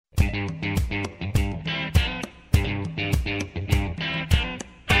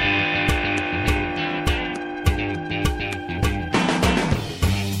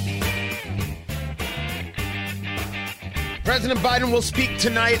President Biden will speak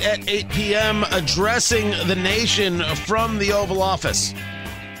tonight at 8 p.m. addressing the nation from the Oval Office.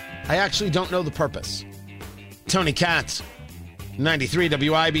 I actually don't know the purpose. Tony Katz, 93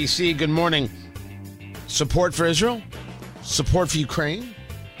 WIBC, good morning. Support for Israel? Support for Ukraine?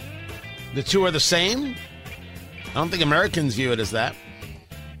 The two are the same? I don't think Americans view it as that.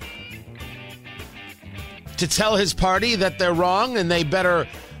 To tell his party that they're wrong and they better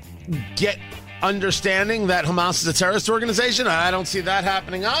get understanding that Hamas is a terrorist organization? I don't see that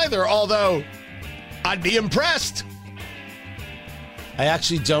happening either, although I'd be impressed. I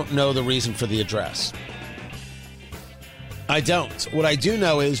actually don't know the reason for the address. I don't. What I do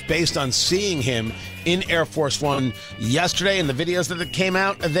know is, based on seeing him in Air Force One yesterday and the videos that came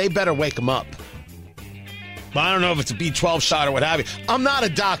out, they better wake him up. But I don't know if it's a B-12 shot or what have you. I'm not a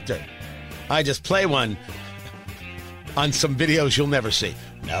doctor. I just play one on some videos you'll never see.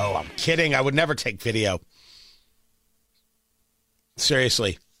 No, I'm kidding. I would never take video.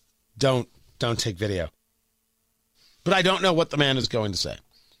 Seriously, don't take video. But I don't know what the man is going to say.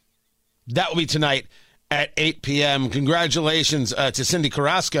 That will be tonight at 8 p.m. Congratulations to Cindy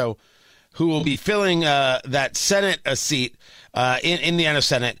Carrasco, who will be filling that Senate seat in Indiana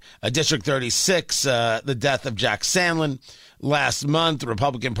Senate, District 36, the death of Jack Sandlin. Last month, the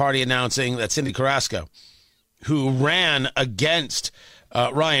Republican Party announcing that Cindy Carrasco, who ran against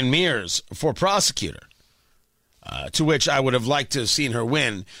Ryan Mears for prosecutor, to which I would have liked to have seen her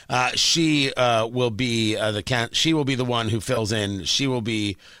win. She will be the one who fills in. She will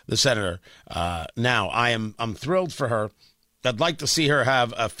be the senator. Now, I'm thrilled for her. I'd like to see her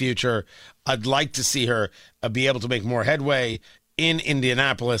have a future. I'd like to see her be able to make more headway in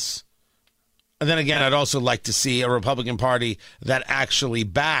Indianapolis. And then again, I'd also like to see a Republican Party that actually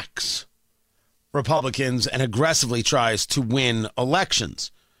backs Republicans and aggressively tries to win elections.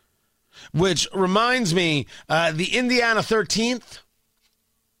 Which reminds me, the Indianapolis 13th.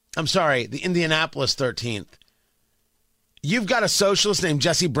 You've got a socialist named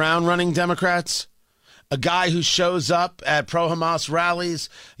Jesse Brown running Democrats, a guy who shows up at pro-Hamas rallies.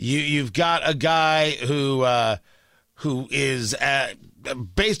 You've got a guy who is,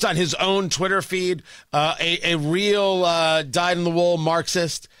 based on his own Twitter feed, a real dyed-in-the-wool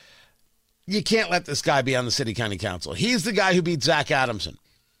Marxist. You can't let this guy be on the city county council. He's the guy who beat Zach Adamson.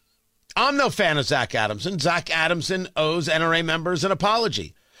 I'm no fan of Zach Adamson. Zach Adamson owes NRA members an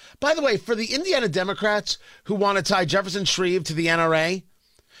apology. By the way, for the Indiana Democrats who want to tie Jefferson Shreve to the NRA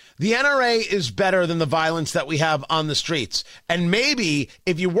is better than the violence that we have on the streets. And maybe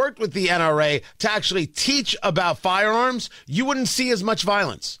if you worked with the NRA to actually teach about firearms, you wouldn't see as much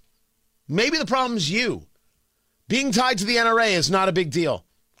violence. Maybe the problem's you. Being tied to the NRA is not a big deal.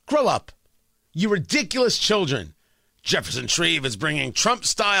 Grow up. You ridiculous children. Jefferson Shreve is bringing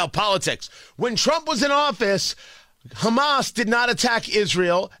Trump-style politics. When Trump was in office, Hamas did not attack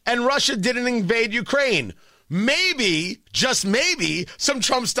Israel and Russia didn't invade Ukraine. Maybe, just maybe, some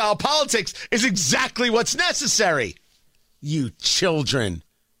Trump-style politics is exactly what's necessary. You children.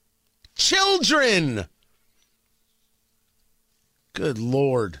 Children! Good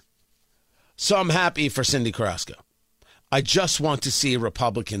Lord. So I'm happy for Cindy Carrasco. I just want to see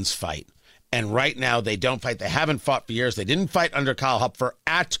Republicans fight. And right now, they don't fight. They haven't fought for years. They didn't fight under Kyle Hupfer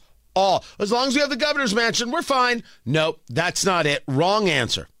at all. As long as we have the governor's mansion, we're fine. Nope, that's not it. Wrong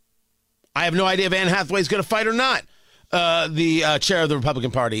answer. I have no idea if Anne Hathaway's going to fight or not, the chair of the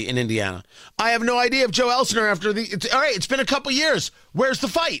Republican Party in Indiana. I have no idea if Joe Elsener all right, it's been a couple years. Where's the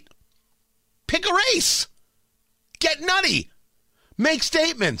fight? Pick a race. Get nutty. Make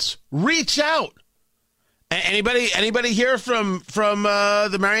statements. Reach out. Anybody here from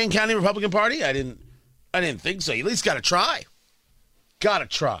the Marion County Republican Party? I didn't think so. You at least got to try. Got to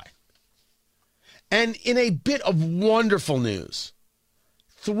try. And in a bit of wonderful news,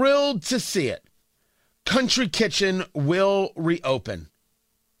 thrilled to see it, Country Kitchen will reopen.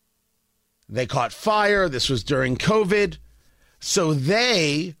 They caught fire. This was during COVID. So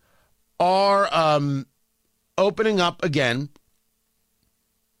they are opening up again.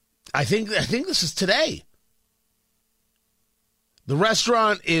 I think this is today. The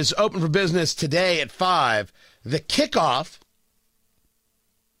restaurant is open for business today at 5. The kickoff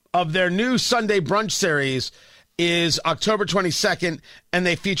of their new Sunday brunch series is October 22nd, and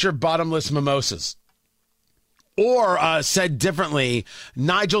they feature bottomless mimosas. Or, said differently,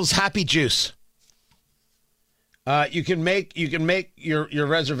 Nigel's Happy Juice. You can make your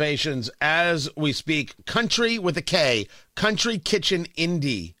reservations as we speak. Country with a K,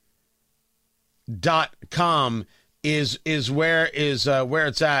 countrykitchinindie.com is where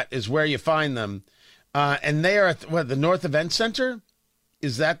it's at, is where you find them. And they are at the North Event Center.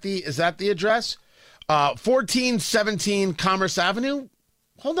 Is that the address? 1417 Commerce Avenue.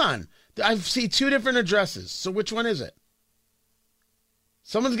 Hold on. I see two different addresses. So which one is it?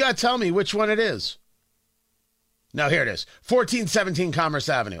 Someone's got to tell me which one it is. No, here it is. 1417 Commerce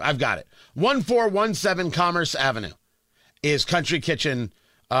Avenue. I've got it. 1417 Commerce Avenue is Country Kitchen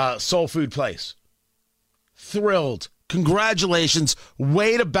Soul Food Place. Thrilled. Congratulations.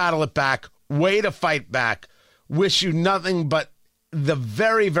 Way to battle it back. Way to fight back. Wish you nothing but the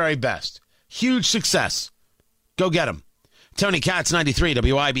very, very best. Huge success. Go get them. Tony Katz, 93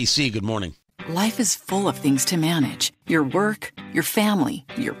 WIBC. Good morning. Life is full of things to manage. Your work, your family,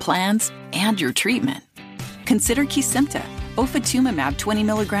 your plans, and your treatment. Consider Kesimpta, ofatumumab 20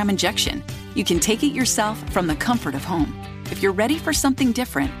 milligram injection. You can take it yourself from the comfort of home. If you're ready for something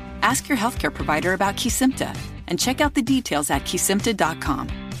different, ask your healthcare provider about Kesimpta and check out the details at kesimpta.com.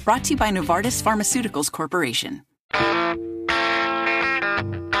 Brought to you by Novartis Pharmaceuticals Corporation.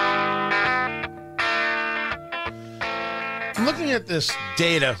 Looking at this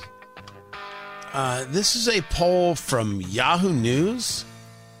data, this is a poll from Yahoo News.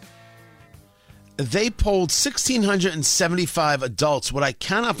 They polled 1,675 adults. What I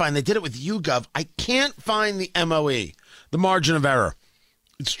cannot find, they did it with YouGov. I can't find the MOE, the margin of error.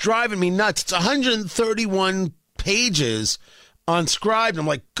 It's driving me nuts. It's 131 pages on Scribe. I'm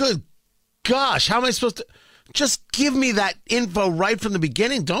like, good gosh, how am I supposed to? Just give me that info right from the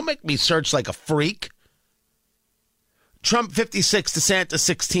beginning. Don't make me search like a freak. Trump 56, DeSantis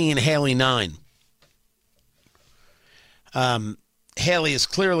 16, Haley 9. Haley is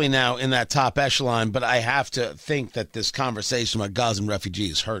clearly now in that top echelon, but I have to think that this conversation about Gazan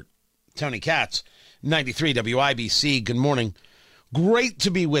refugees hurt. Tony Katz, 93 WIBC. Good morning. Great to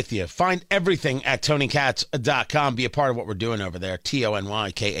be with you. Find everything at TonyKatz.com. Be a part of what we're doing over there.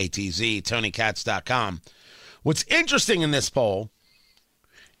 TonyKatz, TonyKatz.com. What's interesting in this poll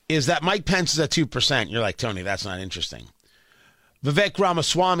is that Mike Pence is at 2%. You're like, Tony, that's not interesting. Vivek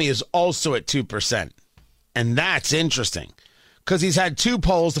Ramaswamy is also at 2%. And that's interesting because he's had two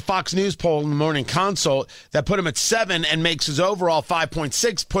polls, the Fox News poll in the Morning Consult, that put him at 7 and makes his overall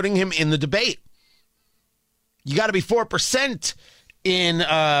 5.6, putting him in the debate. You got to be 4% in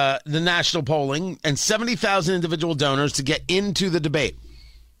the national polling and 70,000 individual donors to get into the debate.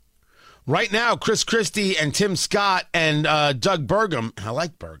 Right now, Chris Christie and Tim Scott and Doug Burgum, I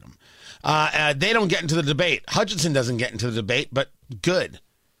like Burgum, they don't get into the debate. Hutchinson doesn't get into the debate, but good.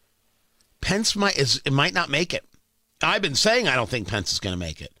 Pence might not make it. I've been saying I don't think Pence is going to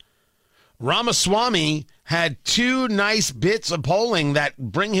make it. Ramaswamy had two nice bits of polling that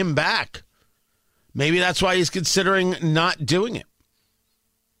bring him back. Maybe that's why he's considering not doing it.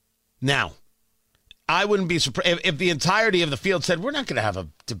 Now, I wouldn't be surprised if the entirety of the field said, we're not going to have a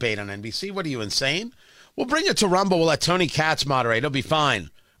debate on NBC. What are you, insane? We'll bring it to Rumble. We'll let Tony Katz moderate. It'll be fine.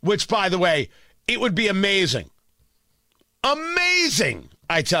 Which, by the way, it would be amazing. Amazing,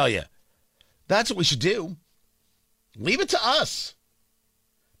 I tell you. That's what we should do. Leave it to us.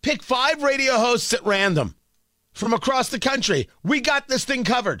 Pick 5 radio hosts at random from across the country. We got this thing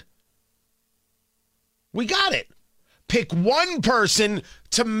covered. We got it. Pick one person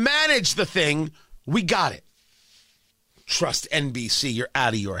to manage the thing. We got it. Trust NBC. You're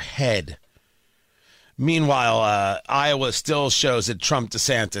out of your head. Meanwhile, Iowa still shows it Trump,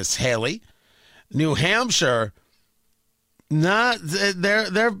 DeSantis, Haley. New Hampshire, their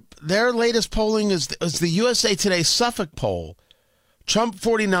latest polling is the USA Today Suffolk poll. Trump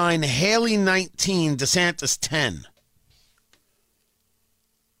 49, Haley 19, DeSantis 10.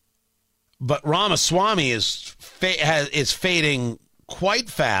 But Ramaswamy is fading quite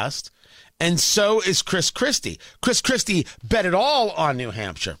fast, and so is Chris Christie. Chris Christie bet it all on New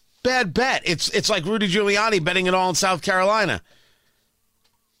Hampshire. Bad bet. It's like Rudy Giuliani betting it all in South Carolina.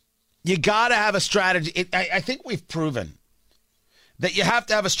 You got to have a strategy. I think we've proven that you have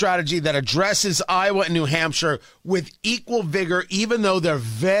to have a strategy that addresses Iowa and New Hampshire with equal vigor, even though they're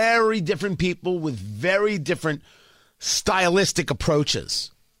very different people with very different stylistic approaches.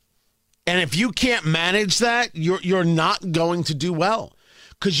 And if you can't manage that, you're not going to do well,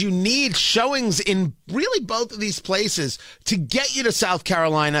 because you need showings in really both of these places to get you to South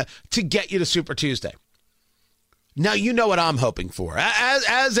Carolina, to get you to Super Tuesday. Now, you know what I'm hoping for.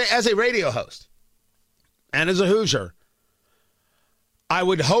 As a radio host and as a Hoosier, I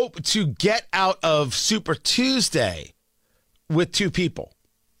would hope to get out of Super Tuesday with 2 people.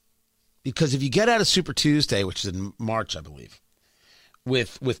 Because if you get out of Super Tuesday, which is in March, I believe,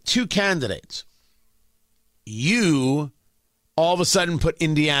 with 2 candidates, you all of a sudden put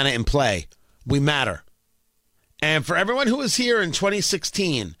Indiana in play. We matter. And for everyone who was here in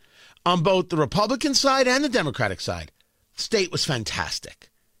 2016, on both the Republican side and the Democratic side, the state was fantastic.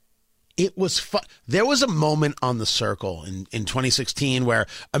 It was fun. There was a moment on The Circle in 2016 where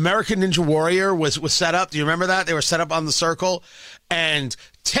American Ninja Warrior was set up. Do you remember that? They were set up on The Circle. And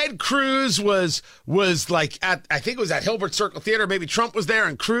Ted Cruz was like at, I think it was at Hilbert Circle Theater. Maybe Trump was there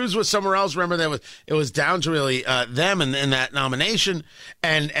and Cruz was somewhere else. Remember, it was down to really them in that nomination.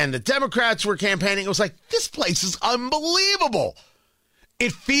 And the Democrats were campaigning. It was like, this place is unbelievable.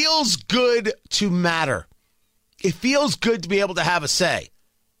 It feels good to matter. It feels good to be able to have a say.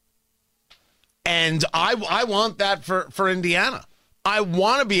 And I want that for Indiana. I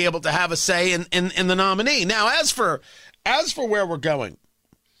want to be able to have a say in the nominee. Now, as for where we're going,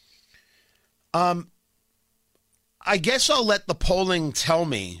 I guess I'll let the polling tell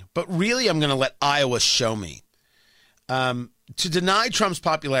me, but really I'm going to let Iowa show me. To deny Trump's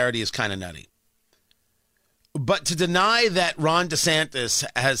popularity is kind of nutty. But to deny that Ron DeSantis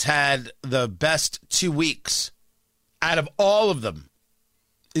has had the best 2 weeks out of all of them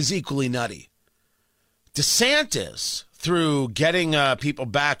is equally nutty. DeSantis, through getting people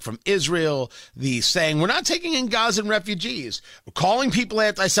back from Israel, the saying, we're not taking in Gazan refugees, calling people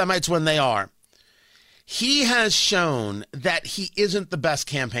anti-Semites when they are, he has shown that he isn't the best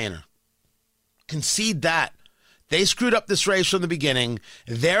campaigner. Concede that. They screwed up this race from the beginning.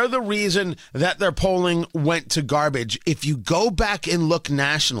 They're the reason that their polling went to garbage. If you go back and look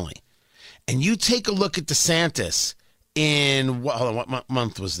nationally, and you take a look at DeSantis in, hold on, what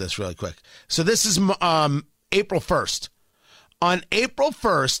month was this really quick? So this is April 1st. On April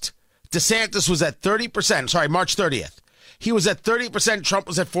 1st, DeSantis was at 30%. Sorry, March 30th. He was at 30%. Trump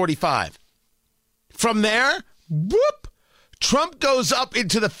was at 45%. From there, whoop, Trump goes up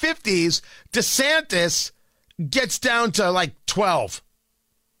into the 50s. DeSantis gets down to like 12.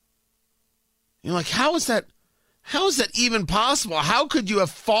 You're like, how is that even possible? How could you have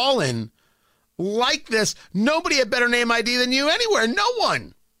fallen like this? Nobody had better name ID than you anywhere. No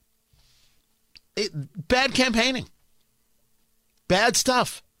one. Bad campaigning. Bad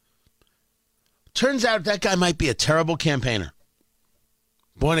stuff. Turns out that guy might be a terrible campaigner.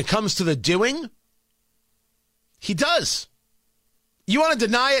 But when it comes to the doing, he does. You want to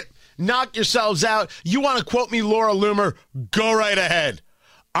deny it? Knock yourselves out. You want to quote me, Laura Loomer? Go right ahead.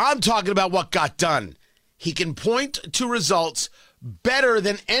 I'm talking about what got done. He can point to results better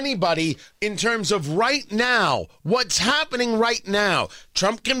than anybody in terms of right now, what's happening right now.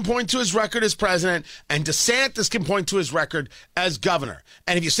 Trump can point to his record as president, and DeSantis can point to his record as governor.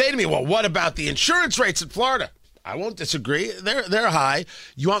 And if you say to me, well, what about the insurance rates in Florida? I won't disagree. They're high.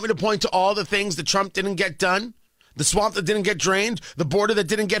 You want me to point to all the things that Trump didn't get done? The swamp that didn't get drained? The border that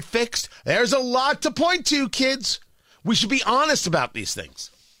didn't get fixed? There's a lot to point to, kids. We should be honest about these things.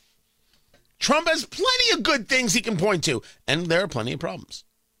 Trump has plenty of good things he can point to, and there are plenty of problems.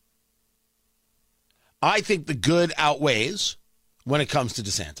 I think the good outweighs when it comes to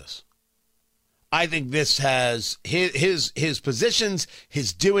DeSantis. I think this has his positions,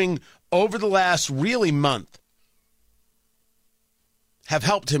 his doing over the last really month have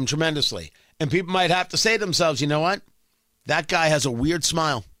helped him tremendously. And people might have to say to themselves, you know what? That guy has a weird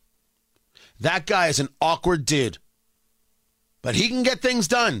smile. That guy is an awkward dude. But he can get things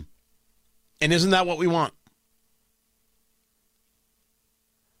done. And isn't that what we want?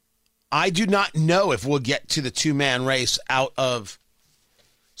 I do not know if we'll get to the two-man race out of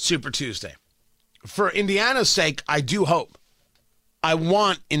Super Tuesday. For Indiana's sake, I do hope. I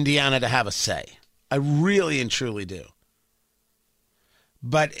want Indiana to have a say. I really and truly do.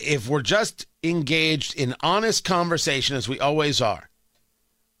 But if we're just engaged in honest conversation, as we always are,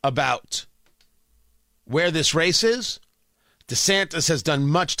 about where this race is, DeSantis has done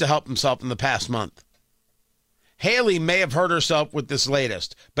much to help himself in the past month. Haley may have hurt herself with this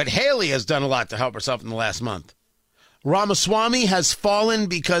latest, but Haley has done a lot to help herself in the last month. Ramaswamy has fallen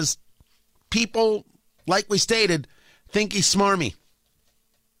because people, like we stated, think he's smarmy.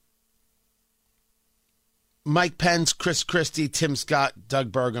 Mike Pence, Chris Christie, Tim Scott,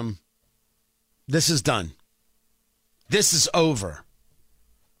 Doug Burgum. This is done. This is over.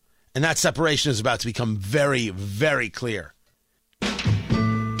 And that separation is about to become very, very clear.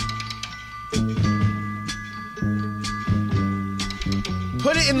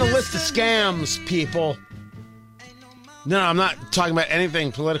 Put it in the list of scams, people. No, I'm not talking about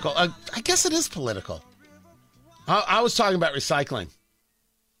anything political. I guess it is political. I was talking about recycling.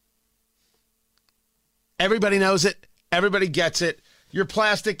 Everybody knows it. Everybody gets it. Your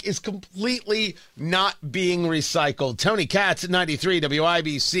plastic is completely not being recycled. Tony Katz at 93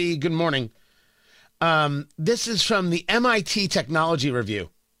 WIBC. Good morning. This is from the MIT Technology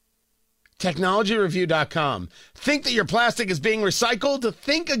Review. TechnologyReview.com. Think that your plastic is being recycled?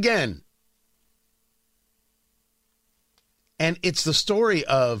 Think again. And it's the story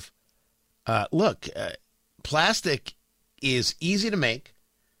of Look, plastic is easy to make.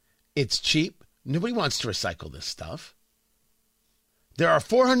 It's cheap. Nobody wants to recycle this stuff. There are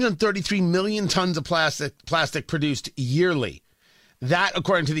 433 million tons of plastic produced yearly. That,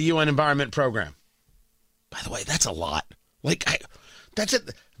 according to the UN Environment Program. By the way, that's a lot.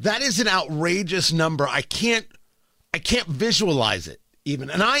 That is an outrageous number. I can't visualize it even.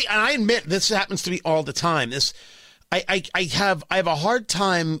 And I admit this happens to me all the time. I have a hard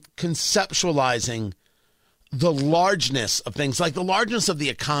time conceptualizing the largeness of things, like the largeness of the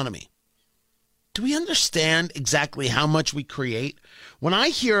economy. Do we understand exactly how much we create? When I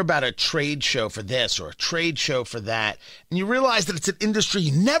hear about a trade show for this or a trade show for that, and you realize that it's an industry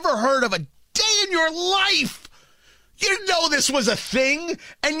you never heard of a day in your life, you didn't know this was a thing,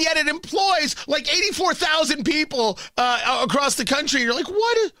 and yet it employs like 84,000 people across the country. You're like,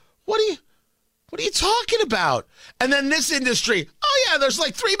 what are you talking about? And then this industry, oh yeah, there's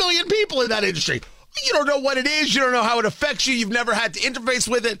like 3 million people in that industry. You don't know what it is. You don't know how it affects you. You've never had to interface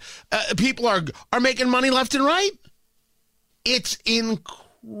with it. People are making money left and right. It's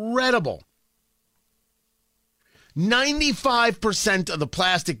incredible. 95% of the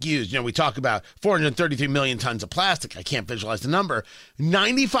plastic used, we talk about 433 million tons of plastic. I can't visualize the number.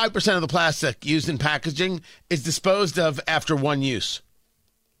 95% of the plastic used in packaging is disposed of after one use.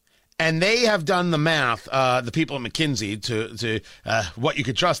 And they have done the math, the people at McKinsey, to what you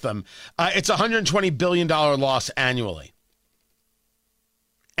could trust them. It's a $120 billion loss annually.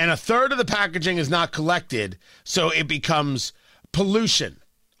 And a third of the packaging is not collected, so it becomes pollution.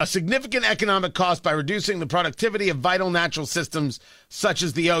 A significant economic cost by reducing the productivity of vital natural systems such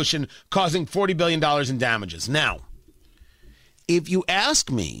as the ocean, causing $40 billion in damages. Now, if you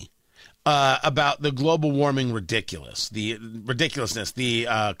ask me about the global warming ridiculousness,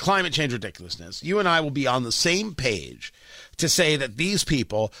 the climate change ridiculousness, you and I will be on the same page to say that these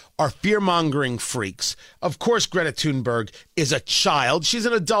people are fear-mongering freaks. Of course, Greta Thunberg is a child. She's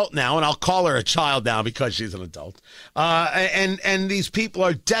an adult now, and I'll call her a child now because she's an adult. And these people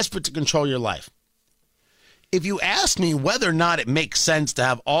are desperate to control your life. If you ask me whether or not it makes sense to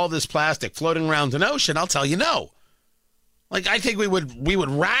have all this plastic floating around an ocean, I'll tell you no. I think we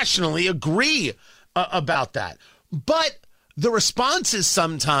would rationally agree about that. But the responses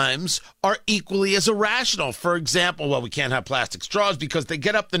sometimes are equally as irrational. For example, we can't have plastic straws because they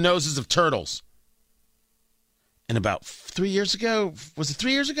get up the noses of turtles. And about 3 years ago, was it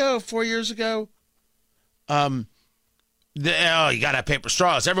 3 years ago, 4 years ago? You got to have paper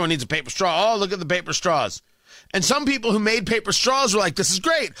straws. Everyone needs a paper straw. Oh, look at the paper straws. And some people who made paper straws were like, this is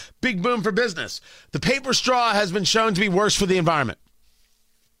great. Big boom for business. The paper straw has been shown to be worse for the environment.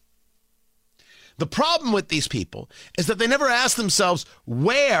 The problem with these people is that they never ask themselves,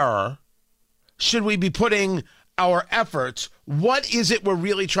 where should we be putting our efforts? What is it we're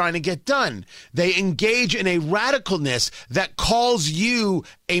really trying to get done? They engage in a radicalness that calls you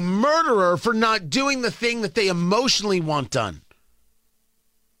a murderer for not doing the thing that they emotionally want done.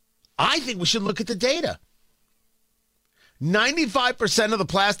 I think we should look at the data. 95% of the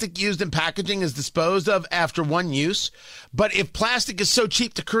plastic used in packaging is disposed of after one use. But if plastic is so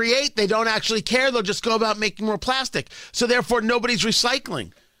cheap to create, they don't actually care. They'll just go about making more plastic. So therefore, nobody's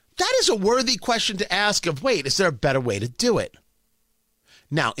recycling. That is a worthy question to ask of, wait, is there a better way to do it?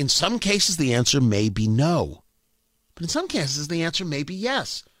 Now, in some cases, the answer may be no. But in some cases, the answer may be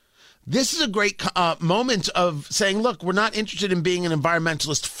yes. This is a great moment of saying, look, we're not interested in being an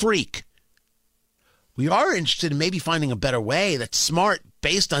environmentalist freak. We are interested in maybe finding a better way that's smart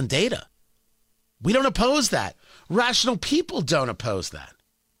based on data. We don't oppose that. Rational people don't oppose that.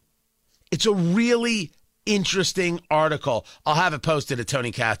 It's a really interesting article. I'll have it posted at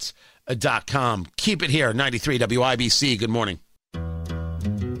TonyKatz.com. Keep it here, 93 WIBC. Good morning.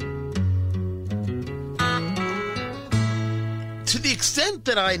 To the extent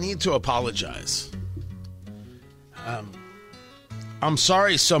that I need to apologize, I'm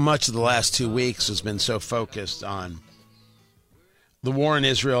sorry so much of the last 2 weeks has been so focused on the war in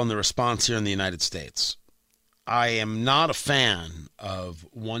Israel and the response here in the United States. I am not a fan of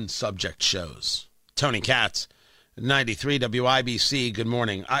one subject shows. Tony Katz, 93 WIBC, good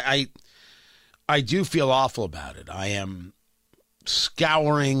morning. I do feel awful about it. I am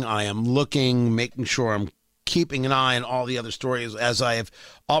scouring, I am looking, making sure I'm keeping an eye on all the other stories. As I have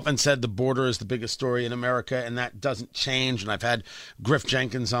often said, the border is the biggest story in America, and that doesn't change. And I've had Griff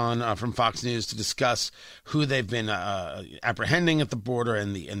Jenkins on from Fox News to discuss who they've been apprehending at the border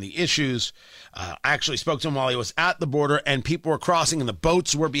and the issues. I actually spoke to him while he was at the border, and people were crossing, and the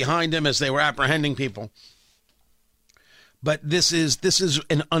boats were behind him as they were apprehending people. But this is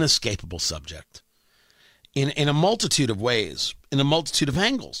an unescapable subject in a multitude of ways, in a multitude of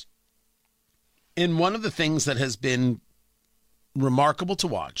angles. And one of the things that has been remarkable to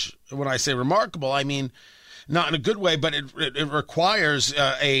watch, when I say remarkable, I mean not in a good way, but it requires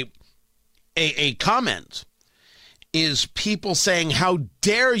a comment, is people saying, how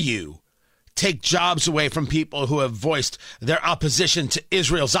dare you take jobs away from people who have voiced their opposition to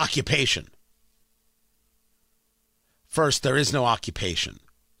Israel's occupation. First, there is no occupation.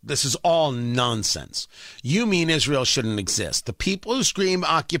 This is all nonsense. You mean Israel shouldn't exist. The people who scream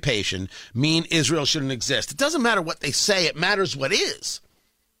occupation mean Israel shouldn't exist. It doesn't matter what they say. It matters what is.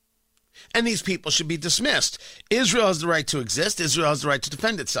 And these people should be dismissed. Israel has the right to exist. Israel has the right to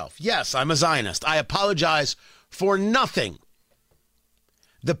defend itself. Yes, I'm a Zionist. I apologize for nothing.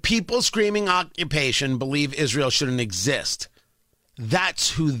 The people screaming occupation believe Israel shouldn't exist.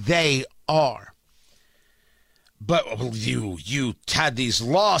 That's who they are. But you had these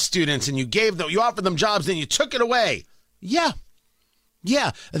law students and you offered them jobs, then you took it away. Yeah.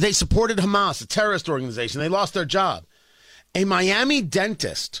 They supported Hamas, a terrorist organization. They lost their job. A Miami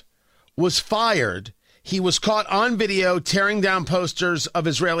dentist was fired. He was caught on video tearing down posters of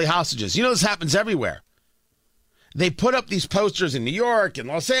Israeli hostages. You know, this happens everywhere. They put up these posters in New York and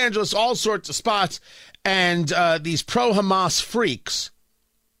Los Angeles, all sorts of spots, and these pro-Hamas freaks,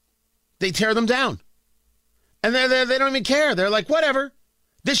 they tear them down. And they don't even care. They're like, whatever.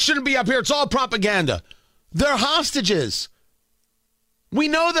 This shouldn't be up here. It's all propaganda. They're hostages. We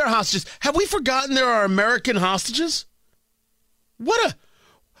know they're hostages. Have we forgotten there are American hostages?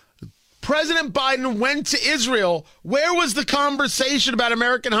 President Biden went to Israel. Where was the conversation about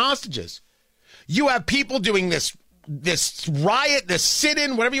American hostages? You have people doing this riot, this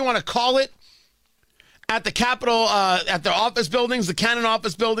sit-in, whatever you want to call it, at the Capitol, at the office buildings, the Cannon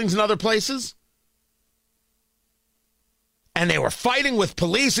office buildings and other places. And they were fighting with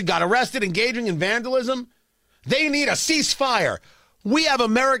police and got arrested, engaging in vandalism. They need a ceasefire. We have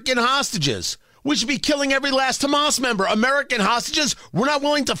American hostages. We should be killing every last Hamas member. American hostages? We're not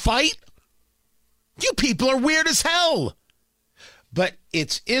willing to fight? You people are weird as hell. But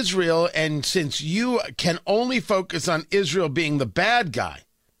it's Israel, and since you can only focus on Israel being the bad guy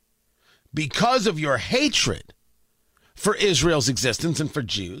because of your hatred for Israel's existence and for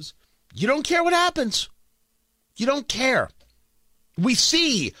Jews, you don't care what happens. You don't care. We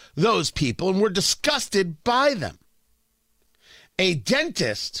see those people, and we're disgusted by them. A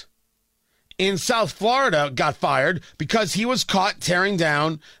dentist in South Florida got fired because he was caught tearing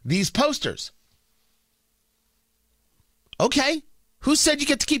down these posters. Okay. Who said you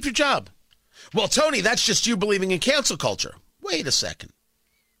get to keep your job? Well, Tony, that's just you believing in cancel culture. Wait a second.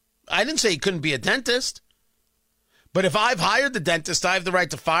 I didn't say he couldn't be a dentist. But if I've hired the dentist, I have the right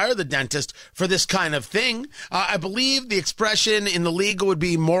to fire the dentist for this kind of thing. I believe the expression in the legal would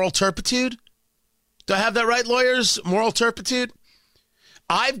be moral turpitude. Do I have that right, lawyers? Moral turpitude?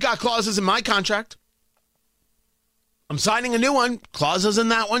 I've got clauses in my contract. I'm signing a new one. Clauses in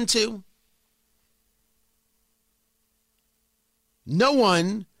that one, too. No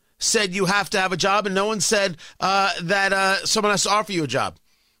one said you have to have a job, and no one said that someone has to offer you a job.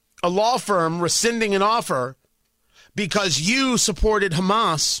 A law firm rescinding an offer because you supported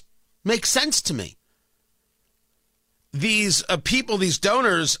Hamas makes sense to me. These people, these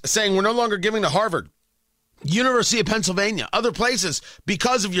donors saying we're no longer giving to Harvard, University of Pennsylvania, other places,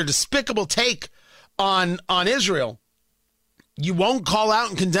 because of your despicable take on Israel. You won't call out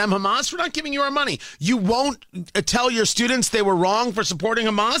and condemn Hamas? We're not giving you our money. You won't tell your students they were wrong for supporting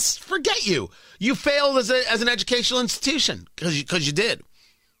Hamas? Forget you. You failed as an educational institution because you did.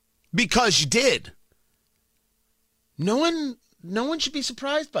 Because you did. No one should be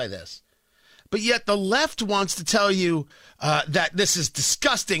surprised by this. But yet the left wants to tell you that this is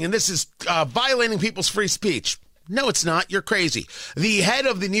disgusting and this is violating people's free speech. No, it's not. You're crazy. The head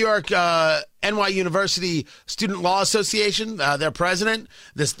of the New York NY University Student Law Association, their president,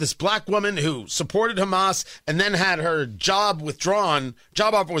 this black woman who supported Hamas and then had her job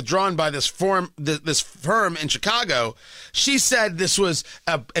offer withdrawn by this firm in Chicago, she said this was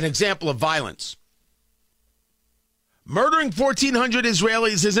an example of violence. Murdering 1,400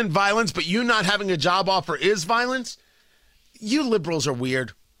 Israelis isn't violence, but you not having a job offer is violence? You liberals are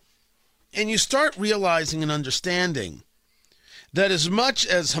weird. And you start realizing and understanding that as much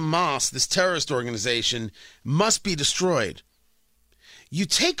as Hamas, this terrorist organization, must be destroyed, you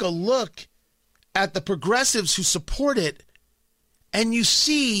take a look at the progressives who support it, and you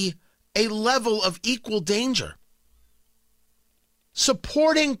see a level of equal danger.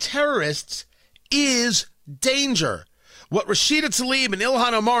 Supporting terrorists is danger. What Rashida Tlaib and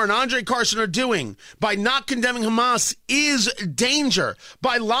Ilhan Omar and Andre Carson are doing by not condemning Hamas is danger.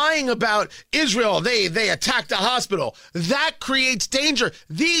 By lying about Israel, they attacked a hospital. That creates danger.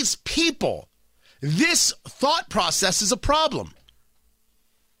 These people This thought process is a problem.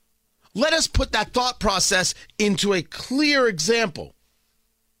 Let us put that thought process into a clear example.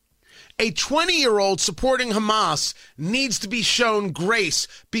 A 20-year-old supporting Hamas needs to be shown grace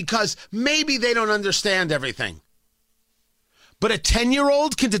because maybe they don't understand everything. But a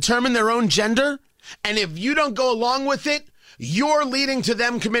 10-year-old can determine their own gender, and if you don't go along with it, you're leading to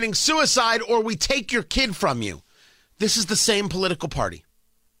them committing suicide or we take your kid from you. This is the same political party.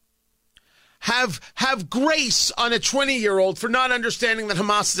 Have grace on a 20-year-old for not understanding that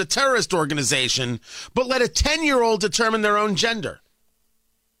Hamas is a terrorist organization, but let a 10-year-old determine their own gender.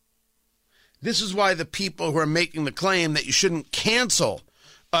 This is why the people who are making the claim that you shouldn't cancel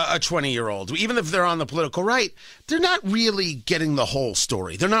a 20-year-old, even if they're on the political right, they're not really getting the whole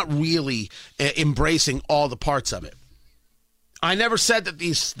story. They're not really embracing all the parts of it. I never said that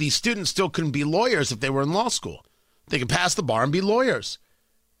these students still couldn't be lawyers if they were in law school. They can pass the bar and be lawyers.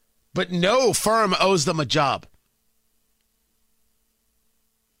 But no firm owes them a job.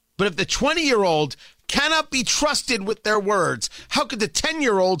 But if the 20-year-old cannot be trusted with their words, how could the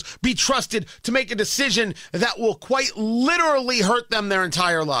 10-year-old be trusted to make a decision that will quite literally hurt them their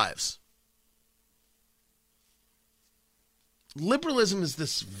entire lives? Liberalism is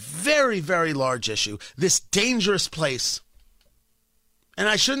this very, very large issue, this dangerous place. And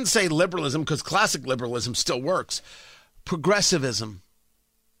I shouldn't say liberalism because classic liberalism still works. Progressivism.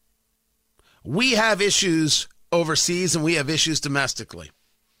 We have issues overseas and we have issues domestically.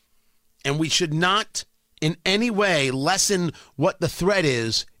 And we should not in any way lessen what the threat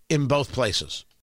is in both places.